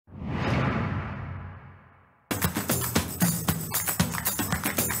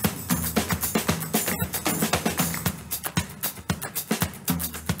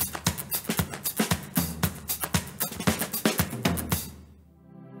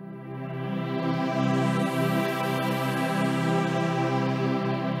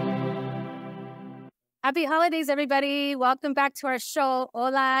Happy holidays, everybody. Welcome back to our show,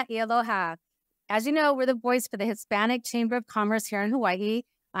 Hola y Aloha. As you know, we're the voice for the Hispanic Chamber of Commerce here in Hawaii.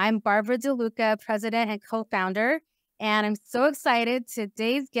 I'm Barbara De Lucca, president and co-founder, and I'm so excited.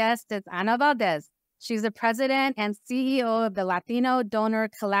 Today's guest is Ana Valdez. She's the president and CEO of the Latino Donor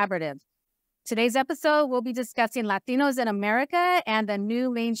Collaborative. Today's episode, we'll be discussing Latinos in America and the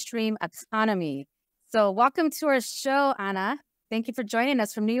new mainstream economy. So welcome to our show, Ana. Thank you for joining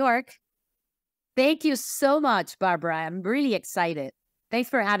us from New York. Thank you so much, Barbara. I'm really excited. Thanks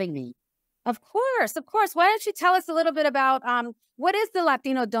for having me. Of course, of course. Why don't you tell us a little bit about what is the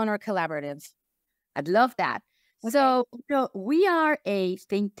Latino Donor Collaborative? I'd love that. Okay. So we are a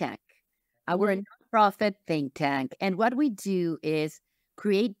think tank. We're a nonprofit think tank. And what we do is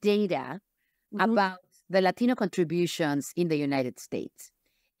create data about the Latino contributions in the United States.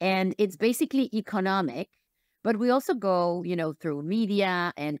 And it's basically economic. But we also go, through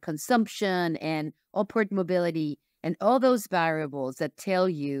media and consumption and upward mobility and all those variables that tell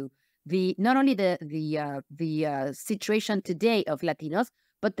you not only the situation today of Latinos,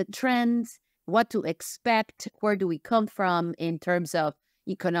 but the trends, what to expect, where do we come from in terms of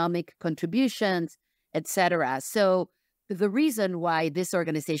economic contributions, etc. So the reason why this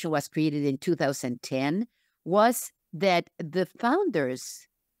organization was created in 2010 was that the founders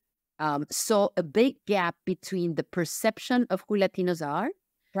saw a big gap between the perception of who Latinos are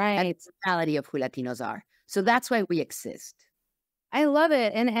and the reality of who Latinos are. So that's why we exist. I love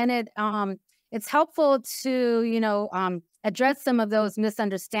it. And it's helpful to, address some of those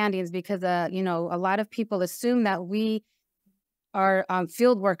misunderstandings because, a lot of people assume that we are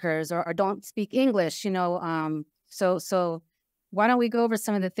field workers or don't speak English, So why don't we go over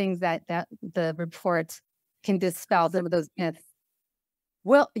some of the things that the report can dispel some of those myths?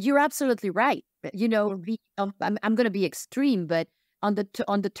 Well, you're absolutely right. I'm going to be extreme, but on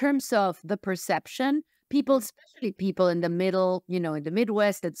the terms of the perception, people, especially people in the middle, in the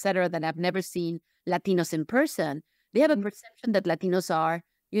Midwest, et cetera, that have never seen Latinos in person, they have a perception that Latinos are,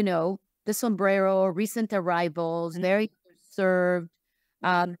 the sombrero, recent arrivals, very served,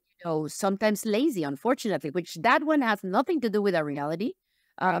 sometimes lazy, unfortunately, which that one has nothing to do with our reality.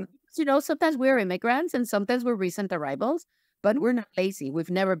 Sometimes we're immigrants and sometimes we're recent arrivals. But we're not lazy.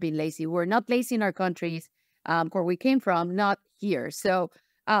 We've never been lazy. We're not lazy in our countries where we came from, not here. So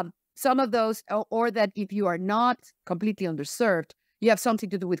some of those, or that if you are not completely underserved, you have something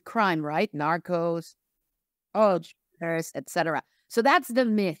to do with crime, right? Narcos, etc. So that's the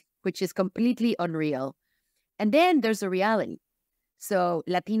myth, which is completely unreal. And then there's a reality. So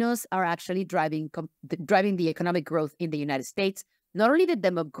Latinos are actually driving the economic growth in the United States, not only the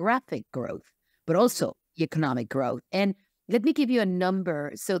demographic growth, but also the economic growth. And let me give you a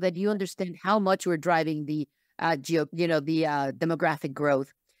number so that you understand how much we're driving the demographic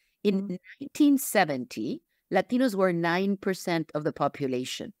growth. In 1970, Latinos were 9% of the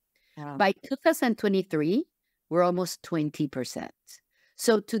population. Wow. By 2023, we're almost 20%.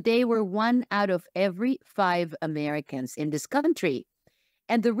 So today, we're 1 out of every 5 Americans in this country.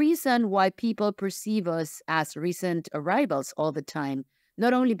 And the reason why people perceive us as recent arrivals all the time,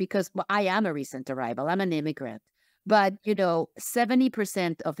 not only because I am a recent arrival, I'm an immigrant, but,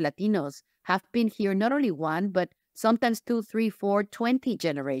 70% of Latinos have been here not only 1, but sometimes 2, 3, 4, 20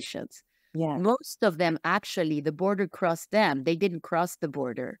 generations. Yeah. Most of them, actually, the border crossed them. They didn't cross the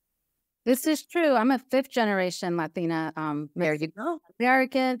border. This is true. I'm a 5th-generation Latina. There you go.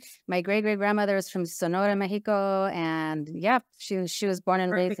 American. My great-great-grandmother is from Sonora, Mexico. And, yeah, she was born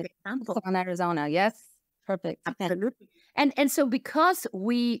and raised in Arizona. Yes, perfect. Absolutely. And so because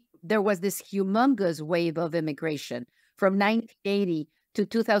there was this humongous wave of immigration from 1980 to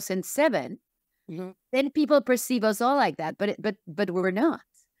 2007, then people perceive us all like that, but we're not.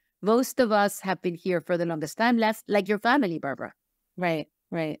 Most of us have been here for the longest time, less like your family, Barbara. Right.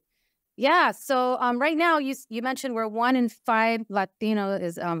 Yeah. So right now, you mentioned we're 1 in 5 Latino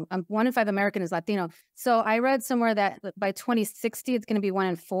is 1 in 5 American is Latino. So I read somewhere that by 2060, it's going to be 1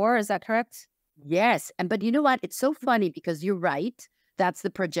 in 4. Is that correct? Yes. But you know what? It's so funny because you're right. That's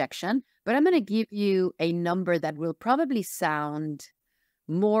the projection. But I'm going to give you a number that will probably sound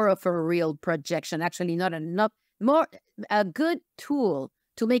more of a real projection. Actually, a good tool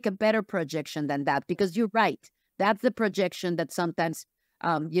to make a better projection than that. Because you're right. That's the projection that sometimes,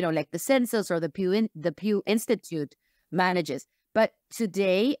 like the census or the Pew Institute manages. But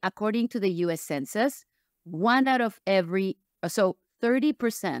today, according to the U.S. Census, 1 out of every, so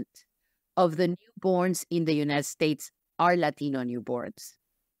 30% of the newborns in the United States are Latino newborns.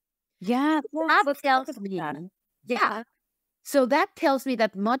 Yeah, that tells me. Yeah. So that tells me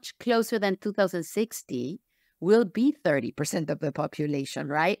that much closer than 2060 will be 30% of the population,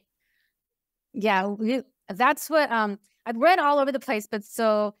 right? Yeah, that's what I've read all over the place. But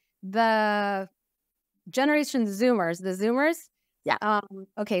so the generation Zoomers, the Zoomers, Yeah.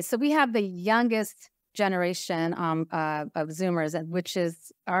 okay, so we have the youngest generation of Zoomers, which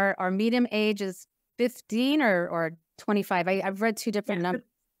is our median age is 15 or 25. I've read two different numbers.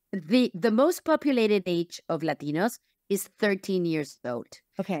 The most populated age of Latinos is 13 years old.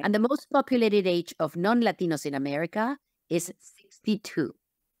 Okay. And the most populated age of non-Latinos in America is 62.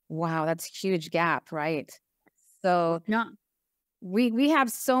 Wow, that's a huge gap, right? So No. we have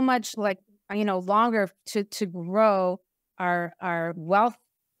so much longer to grow our wealth,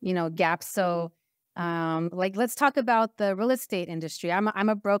 gap. So let's talk about the real estate industry. I'm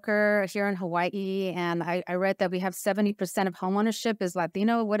a broker here in Hawaii, and I read that we have 70% of homeownership is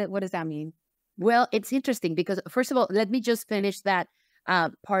Latino. What does that mean? Well, it's interesting because, first of all, let me just finish that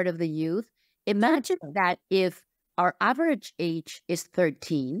part of the youth. Imagine that if our average age is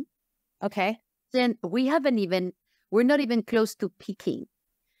 13, okay, then we're not even close to peaking.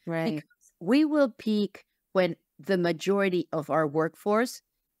 Right. Because we will peak when the majority of our workforce,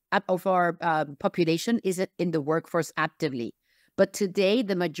 of our population, is in the workforce actively. But today,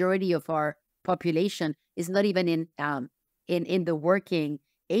 the majority of our population is not even in the working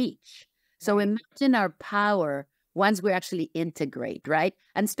age. So imagine our power once we actually integrate, right?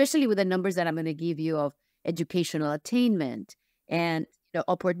 And especially with the numbers that I'm going to give you of educational attainment and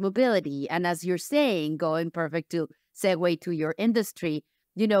upward mobility. And as you're saying, going perfect to segue to your industry,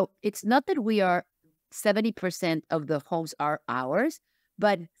 it's not that we are 70% of the homes are ours,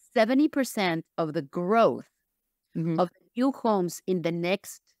 but 70% of the growth of the new homes in the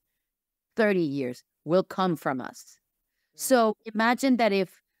next 30 years will come from us. So imagine that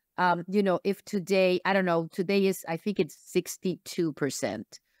if today, I don't know, today is, I think it's 62%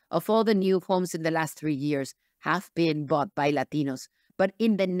 of all the new homes in the last 3 years have been bought by Latinos. But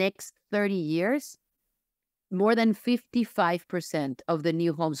in the next 30 years, more than 55% of the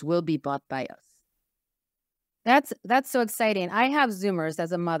new homes will be bought by us. That's so exciting. I have Zoomers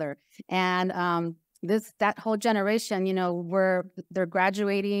as a mother, and that whole generation, they're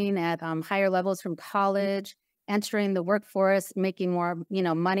graduating at higher levels from college, entering the workforce, making more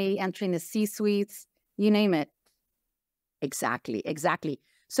money, entering the C-suites, you name it. Exactly.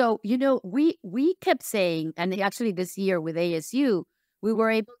 So we kept saying, and actually this year with ASU, we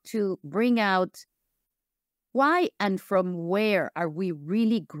were able to bring out why and from where are we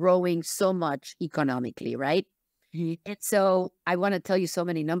really growing so much economically, right? And so I want to tell you so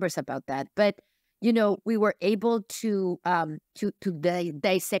many numbers about that, but we were able to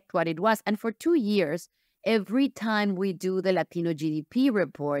dissect what it was. And for 2 years, every time we do the Latino GDP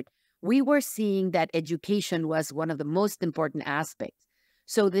report, we were seeing that education was one of the most important aspects.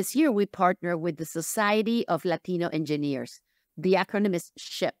 So this year we partner with the Society of Latino Engineers. The acronym is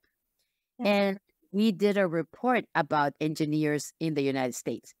SHIP. And we did a report about engineers in the United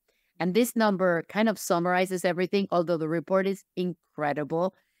States. And this number kind of summarizes everything, although the report is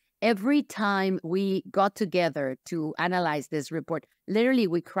incredible. Every time we got together to analyze this report, literally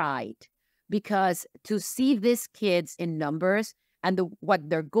we cried, because to see these kids in numbers and what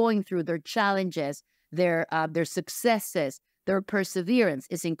they're going through, their challenges, their successes, their perseverance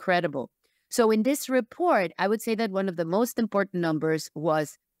is incredible. So in this report, I would say that one of the most important numbers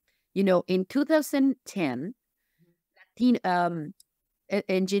was, in 2010,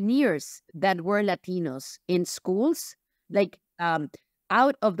 engineers that were Latinos in schools,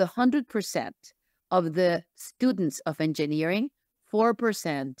 out of the 100% of the students of engineering,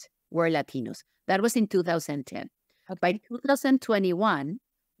 4% were Latinos. That was in 2010. Okay. By 2021,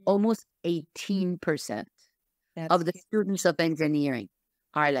 almost 18% of the students of engineering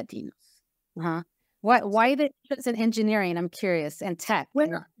are Latinos. Why the interest in engineering? I'm curious, and tech.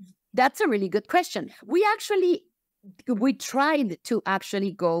 Well, that's a really good question. We tried to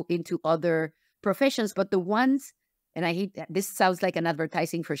actually go into other professions, but the ones, and I hate that, this sounds like an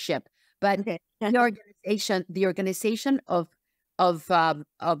advertising for SHIP, but the organization of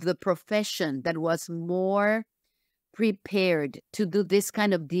the profession that was more prepared to do this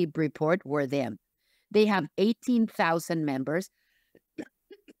kind of deep report were them. They have 18,000 members.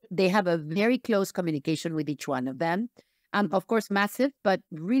 They have a very close communication with each one of them. Of course, massive, but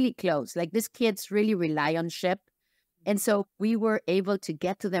really close. Like, these kids really rely on SHIP. And so we were able to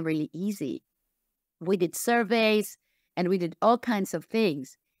get to them really easy. We did surveys and we did all kinds of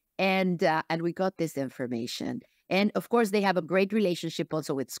things. And we got this information. And of course, they have a great relationship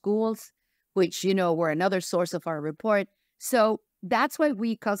also with schools, which, were another source of our report. So that's why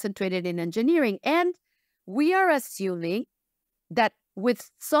we concentrated in engineering. And we are assuming that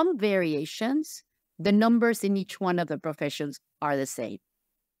with some variations, the numbers in each one of the professions are the same.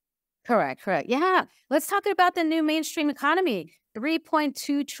 Correct, correct. Yeah. Let's talk about the new mainstream economy.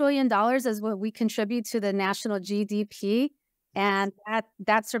 $3.2 trillion is what we contribute to the national GDP. And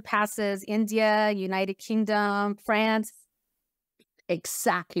that surpasses India, United Kingdom, France.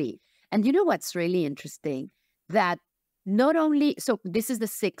 Exactly. And you know what's really interesting? That not only, so this is the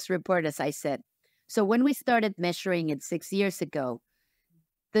sixth report, as I said. So when we started measuring it 6 years ago,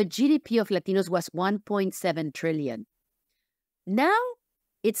 the GDP of Latinos was 1.7 trillion. Now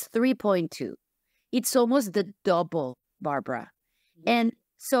it's 3.2. It's almost the double, Barbara. And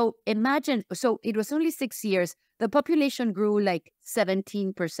so imagine, so it was only 6 years. The population grew like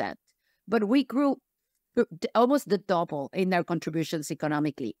 17%, but we grew almost the double in our contributions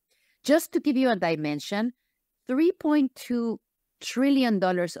economically. Just to give you a dimension, $3.2 trillion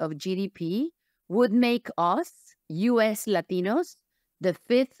of GDP would make us, U.S. Latinos, the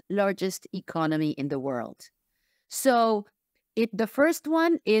fifth largest economy in the world. So the first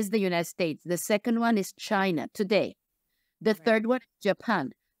one is the United States. The second one is China today. The third one is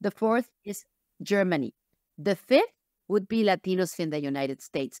Japan. The fourth is Germany. The fifth would be Latinos in the United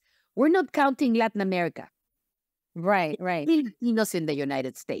States. We're not counting Latin America. Right. Latinos in the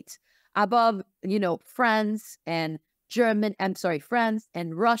United States. Above, France and France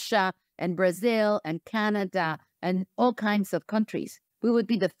and Russia and Brazil and Canada and all kinds of countries. We would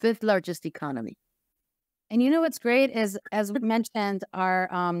be the fifth largest economy. And you know what's great is, as we mentioned,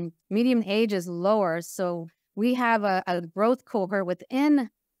 our median age is lower. So we have a growth cohort within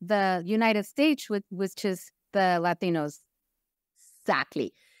the United States, which is the Latinos.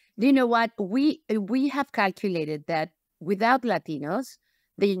 Exactly. You know what? We have calculated that without Latinos,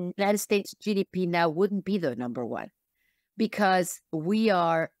 the United States GDP now wouldn't be the number one because we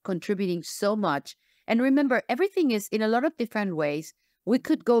are contributing so much. And remember, everything is in a lot of different ways. We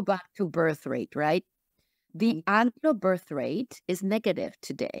could go back to birth rate, right? The annual birth rate is negative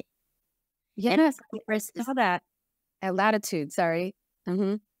today. Yes, I saw that at Latitude, sorry.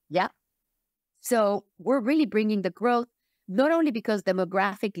 Yeah. So we're really bringing the growth, not only because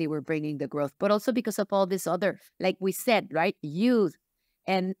demographically we're bringing the growth, but also because of all this other, like we said, right? Youth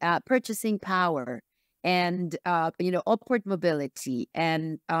and purchasing power and, upward mobility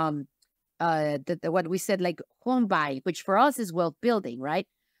and what we said, like home buying, which for us is wealth building, right?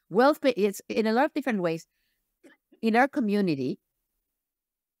 Wealth is in a lot of different ways. In our community,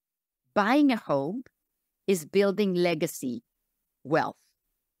 buying a home is building legacy wealth.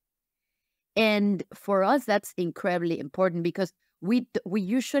 And for us, that's incredibly important because we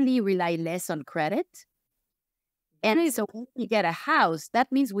usually rely less on credit. And so when we get a house,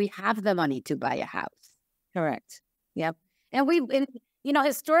 that means we have the money to buy a house. Correct. Yep. And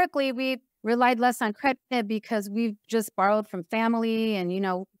historically, we've relied less on credit because we've just borrowed from family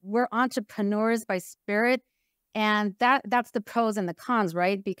and, we're entrepreneurs by spirit. And that's the pros and the cons,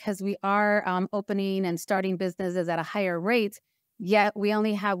 right? Because we are opening and starting businesses at a higher rate, yet we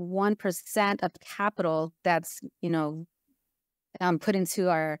only have 1% of capital that's, put into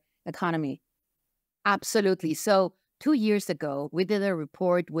our economy. Absolutely. So 2 years ago, we did a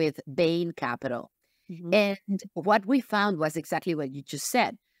report with Bain Capital. And what we found was exactly what you just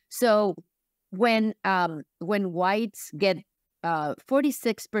said. So when whites get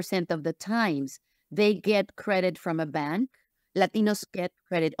 46% of the times, they get credit from a bank, Latinos get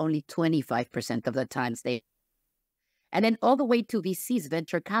credit only 25% of the times. And then all the way to VCs,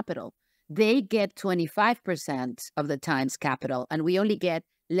 venture capital, they get 25% of the times capital, and we only get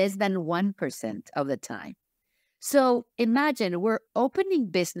less than 1% of the time. So imagine we're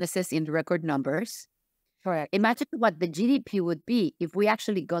opening businesses in record numbers. Correct. Imagine what the GDP would be if we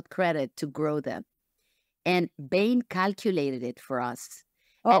actually got credit to grow them. And Bain calculated it for us.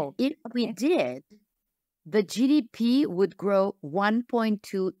 Oh, and if we did, the GDP would grow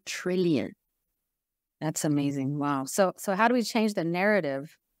 1.2 trillion. That's amazing. Wow. So how do we change the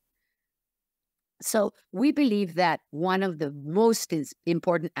narrative? So we believe that one of the most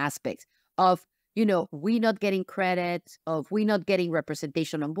important aspects of, we not getting credit, of we not getting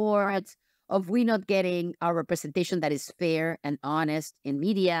representation on boards, of we not getting our representation that is fair and honest in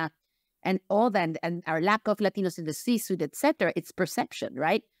media, and all that, and our lack of Latinos in the C-suite, et cetera, it's perception,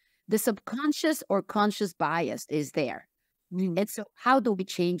 right? The subconscious or conscious bias is there. And so how do we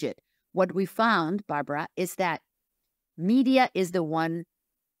change it? What we found, Barbara, is that media is the one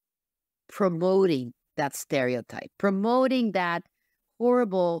promoting that stereotype, promoting that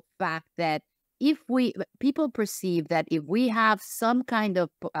horrible fact that people perceive that if we have some kind of,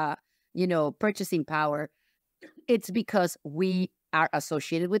 purchasing power, it's because we are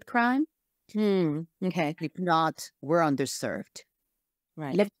associated with crime. Okay. If not, we're underserved.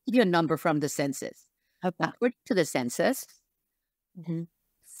 Right. Let's give you a number from the census. Okay. According to the census,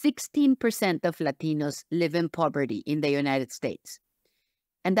 16% of Latinos live in poverty in the United States.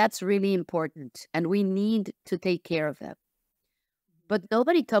 And that's really important. And we need to take care of them. But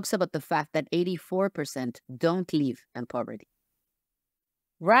nobody talks about the fact that 84% don't live in poverty.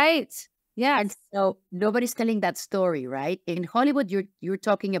 Right. Yeah. And so nobody's telling that story, right? In Hollywood, you're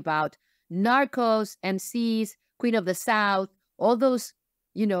talking about Narcos, MCs, Queen of the South, all those,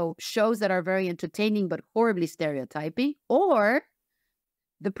 shows that are very entertaining but horribly stereotyping, or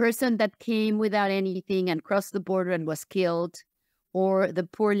the person that came without anything and crossed the border and was killed, or the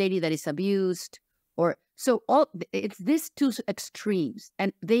poor lady that is abused, it's these two extremes,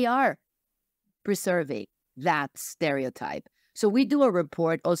 and they are preserving that stereotype. So we do a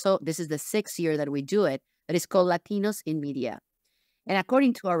report also, this is the 6th year that we do it, that is called Latinos in Media. And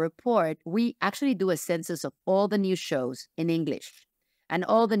according to our report, we actually do a census of all the new shows in English and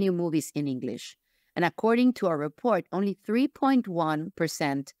all the new movies in English. And according to our report, only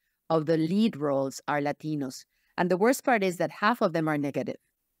 3.1% of the lead roles are Latinos. And the worst part is that half of them are negative.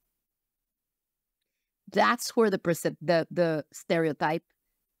 That's where the stereotype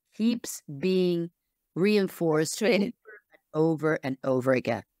keeps being reinforced over and over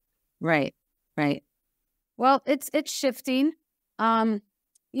again. Right. Well, it's shifting.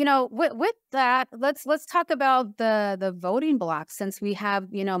 With that, let's talk about the voting block, since we have,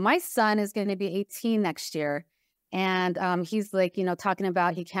 my son is going to be 18 next year, and he's like, talking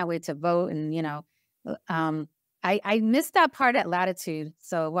about he can't wait to vote, and I missed that part at Latitude.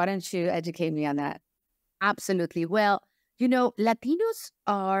 So why don't you educate me on that? Absolutely. Well, Latinos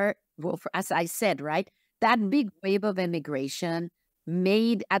are, as I said, right, that big wave of immigration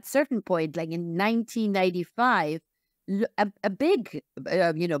made at certain point, like in 1995, a big,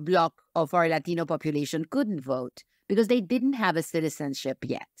 block of our Latino population couldn't vote because they didn't have a citizenship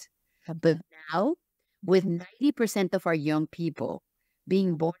yet. But now, with 90% of our young people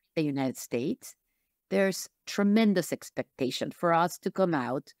being born in the United States, there's tremendous expectation for us to come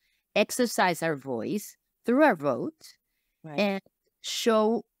out, exercise our voice through our vote, right, and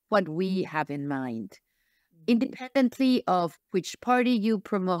show what we have in mind. Independently of which party you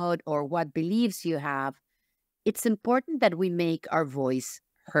promote or what beliefs you have, it's important that we make our voice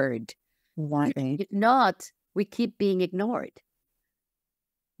heard. Right. If not, we keep being ignored.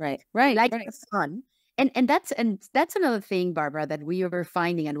 Right. Like the sun. And that's another thing, Barbara, that we are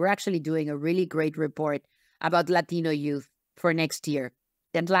finding, and we're actually doing a really great report about Latino youth for next year.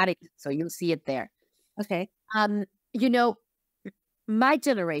 So you'll see it there. Okay. My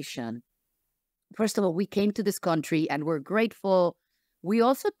generation, first of all, we came to this country and we're grateful. We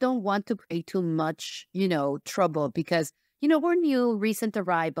also don't want to create too much, trouble because, we're new, recent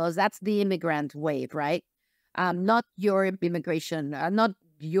arrivals. That's the immigrant wave, right? Not your immigration, not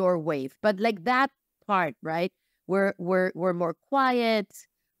your wave, but like that part, right? We're more quiet.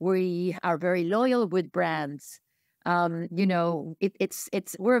 We are very loyal with brands. We're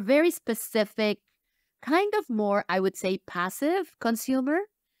a very specific, kind of more, I would say, passive consumer.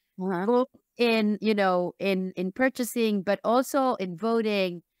 Uh-huh. In purchasing, but also in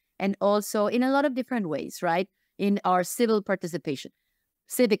voting, and also in a lot of different ways, right? In our civic participation.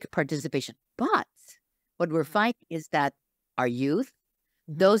 But what we're finding is that our youth,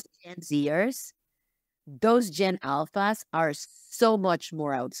 those Gen Zers, those Gen Alphas are so much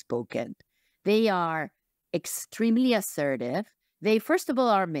more outspoken. They are extremely assertive. They, first of all,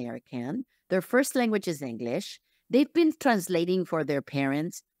 are American. Their first language is English. They've been translating for their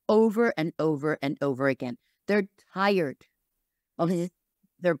parents over and over and over again. They're tired of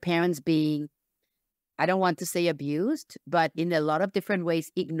their parents being, I don't want to say abused, but in a lot of different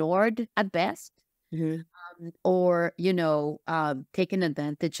ways, ignored at best, or, taken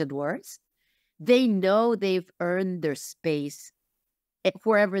advantage at worst. They know they've earned their space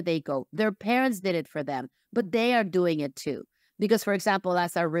wherever they go. Their parents did it for them, but they are doing it too. Because, for example,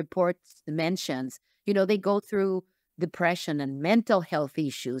 as our report mentions, they go through depression and mental health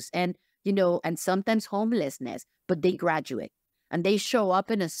issues and sometimes homelessness, but they graduate and they show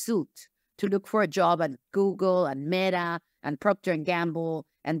up in a suit to look for a job at Google and Meta and Procter & Gamble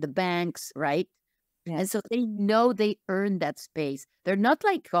and the banks, right? Yeah. And so they know they earned that space. They're not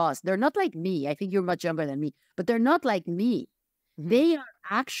like us. They're not like me. I think you're much younger than me, but they're not like me. They are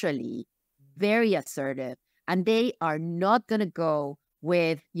actually very assertive, and they are not going to go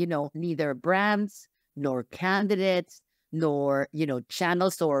with, neither brands nor candidates, nor,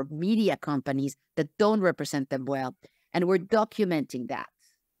 channels or media companies that don't represent them well. And we're documenting that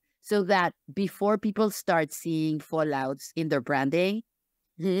so that before people start seeing fallouts in their branding,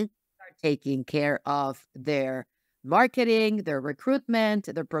 start taking care of their marketing, their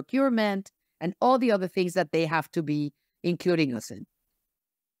recruitment, their procurement, and all the other things that they have to be including us in.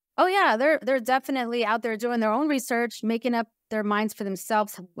 Oh yeah, they're definitely out there doing their own research, making up their minds for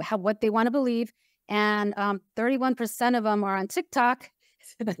themselves, what they want to believe. And 31% of them are on TikTok.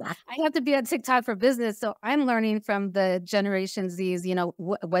 I have to be on TikTok for business, so I'm learning from the Generation Z's,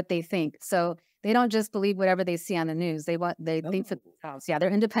 what they think. So they don't just believe whatever they see on the news. They think for themselves. Yeah,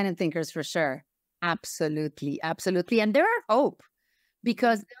 they're independent thinkers for sure. Absolutely, absolutely. And there are hope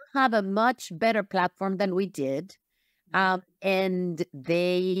because they'll have a much better platform than we did. And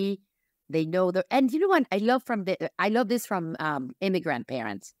they know and you know what I love this from immigrant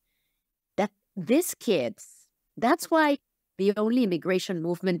parents, that these kids, that's why the only immigration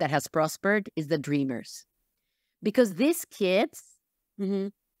movement that has prospered is the dreamers, because these kids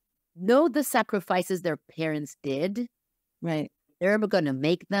know the sacrifices their parents did, right? They're going to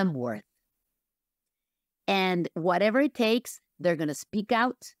make them worth, and whatever it takes, they're going to speak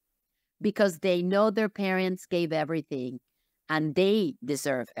out, because they know their parents gave everything and they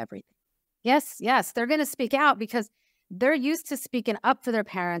deserve everything. Yes, they're going to speak out because they're used to speaking up for their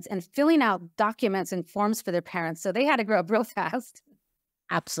parents and filling out documents and forms for their parents. So they had to grow up real fast.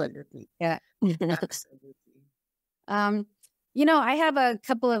 Absolutely. Yeah. Absolutely. I have a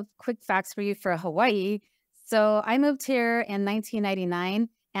couple of quick facts for you for Hawaii. So I moved here in 1999,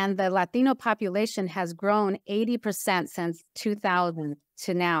 and the Latino population has grown 80% since 2000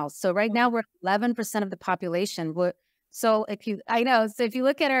 to now. So right now we're 11% of the population. So if you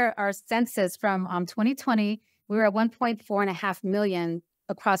look at our census from 2020, we were at 1.4 million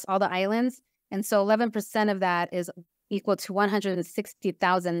across all the islands. And so 11% of that is equal to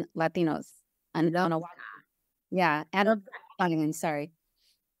 160,000 Latinos. And yeah, and island, sorry.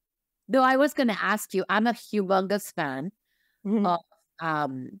 No, I was going to ask you, I'm a humongous fan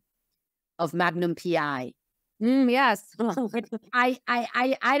of Magnum PI. Yes. I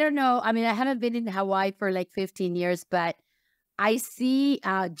don't know. I mean, I haven't been in Hawaii for like 15 years, but I see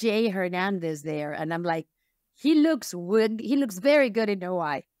Jay Hernandez there, and I'm like, he looks very good in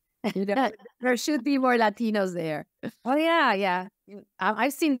Hawaii. There should be more Latinos there. Oh yeah.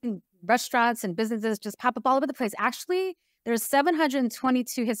 I've seen restaurants and businesses just pop up all over the place. Actually, there's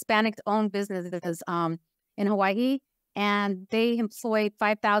 722 Hispanic-owned businesses in Hawaii, and they employ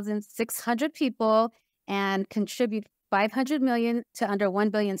 5,600 people and contribute 500 million to under 1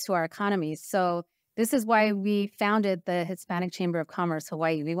 billion to our economy. So this is why we founded the Hispanic Chamber of Commerce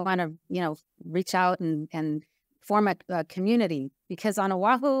Hawaii. We want to, reach out and form a community, because on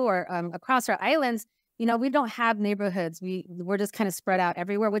Oahu or across our islands, we don't have neighborhoods. We're just kind of spread out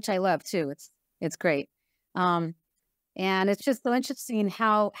everywhere, which I love too. It's great. And it's just so interesting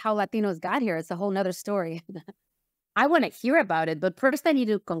how Latinos got here. It's a whole nother story. I want to hear about it, but first I need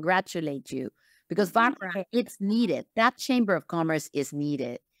to congratulate you, because Barbara, it's needed. That Chamber of Commerce is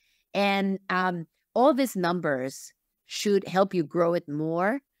needed. And all these numbers should help you grow it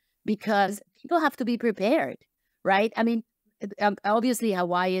more, because people have to be prepared, right? I mean, obviously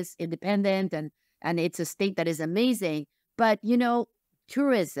Hawaii is independent and it's a state that is amazing, but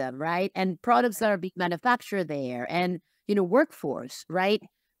tourism, right? And products that are being manufactured there, and, workforce, right?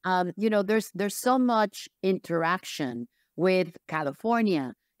 There's so much interaction with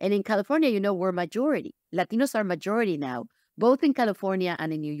California. And in California, we're majority. Latinos are majority now, both in California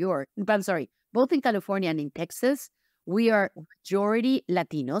and in New York. I'm sorry, both in California and in Texas. We are majority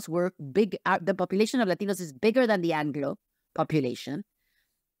Latinos. We're big. The population of Latinos is bigger than the Anglo population.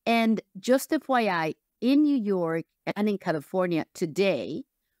 And just FYI, in New York and in California today,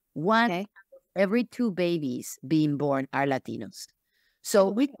 every 2 babies being born are Latinos. So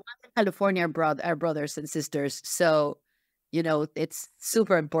we in California are brothers and sisters. So, it's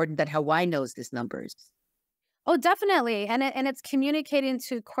super important that Hawaii knows these numbers. Oh, definitely. And it's communicating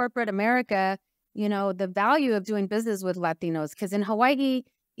to corporate America, the value of doing business with Latinos. Because in Hawaii,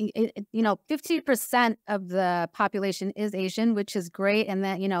 50% of the population is Asian, which is great. And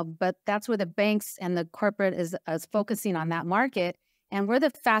that, but that's where the banks and the corporate is focusing on that market. And we're the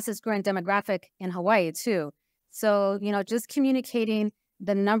fastest growing demographic in Hawaii too. So, just communicating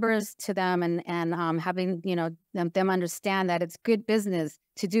the numbers to them and having, them understand that it's good business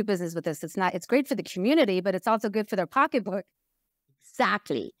to do business with us. It's great for the community, but it's also good for their pocketbook.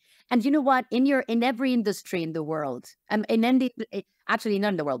 Exactly. And you know what? In every industry in the world, actually not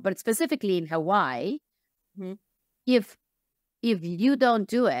in the world, but specifically in Hawaii, if you don't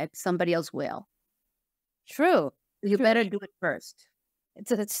do it, somebody else will. True. You better do it first.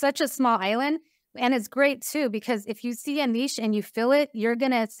 It's such a small island. And it's great too, because if you see a niche and you fill it, you're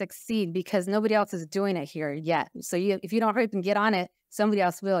going to succeed, because nobody else is doing it here yet. So if you don't hurry up and get on it, somebody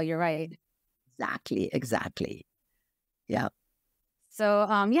else will. You're right. Exactly. Yeah. So,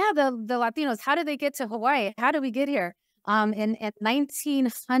 the Latinos, how did they get to Hawaii? How did we get here? In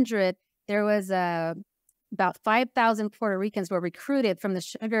 1900, there was about 5,000 Puerto Ricans were recruited from the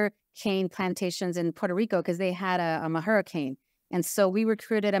sugar cane plantations in Puerto Rico because they had a hurricane. And so we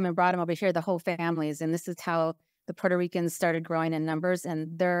recruited them and brought them over here, the whole families. And this is how the Puerto Ricans started growing in numbers.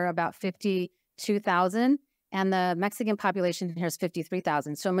 And they're about 52,000. And the Mexican population here is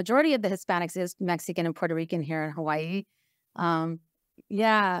 53,000. So a majority of the Hispanics is Mexican and Puerto Rican here in Hawaii.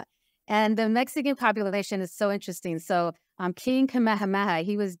 Yeah. And the Mexican population is so interesting. So King Kamehameha,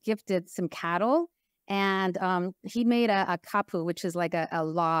 he was gifted some cattle. And he made a kapu, which is like a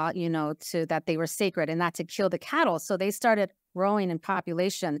law, you know, to that they were sacred and not to kill the cattle. So they started growing in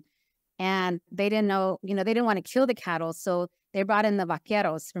population, and they didn't know, you know, they didn't want to kill the cattle. So they brought in the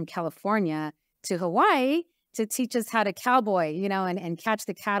vaqueros from California to Hawaii to teach us how to cowboy, you know, and catch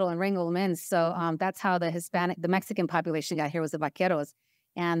the cattle and wrangle them in. So that's how the Mexican population got here, was the vaqueros.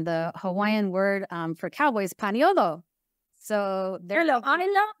 And the Hawaiian word for cowboy is paniolo. So I love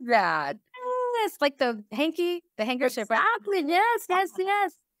that. Yes, like the hanky, the handkerchief. Exactly. Yes, yes,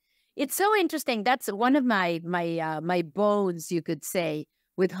 yes. It's so interesting. That's one of my bones, you could say,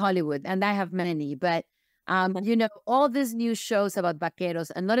 with Hollywood, and I have many. But you know, all these new shows about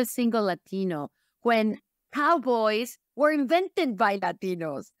vaqueros and not a single Latino, when cowboys were invented by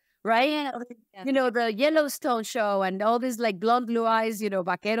Latinos, right? Yeah. You know, the Yellowstone show and all these like blonde blue eyes, you know,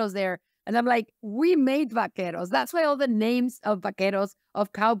 vaqueros there. And I'm like, we made vaqueros. That's why all the names of vaqueros,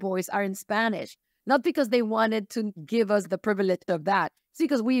 of cowboys, are in Spanish. Not because they wanted to give us the privilege of that. It's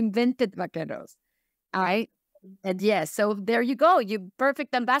because we invented vaqueros. All right. And yes, so there you go. You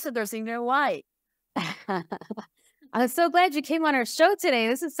perfect ambassadors in Hawaii. I'm so glad you came on our show today.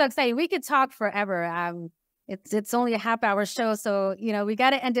 This is so exciting. We could talk forever. It's only a half-hour show, so you know we got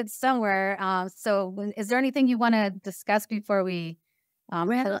to end it somewhere. So, is there anything you want to discuss before we?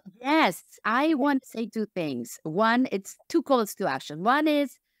 Well, yes, I want to say two things. One, it's two calls to action. One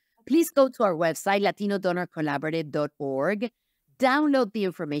is, please go to our website, LatinoDonorCollaborative.org, download the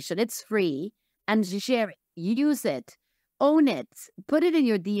information. It's free, and share it, use it, own it, put it in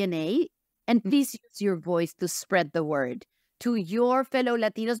your DNA, and please use your voice to spread the word to your fellow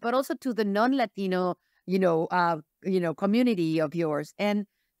Latinos, but also to the non-Latino, community of yours, and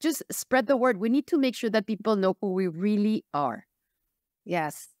just spread the word. We need to make sure that people know who we really are.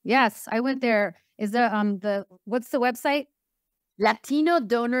 Yes. Yes. I went there. Is there what's the website? Latino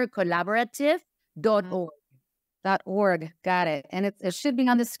Donor Collaborative.org. .org. Got it. And it should be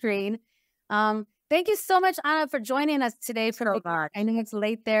on the screen. Thank you so much, Ana, for joining us today. I know it's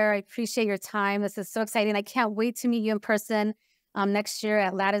late there. I appreciate your time. This is so exciting. I can't wait to meet you in person next year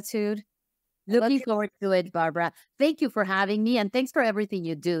at Latitude. Looking forward to it, Barbara. Thank you for having me, and thanks for everything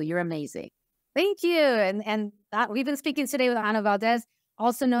you do. You're amazing. Thank you. And we've been speaking today with Ana Valdez,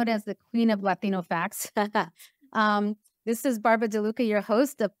 also known as the Queen of Latino Facts. This is Barbara De Lucca, your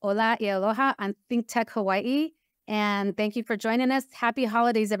host of Hola y Aloha on ThinkTech Hawaii. And thank you for joining us. Happy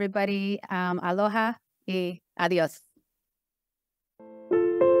holidays, everybody. Aloha y adios.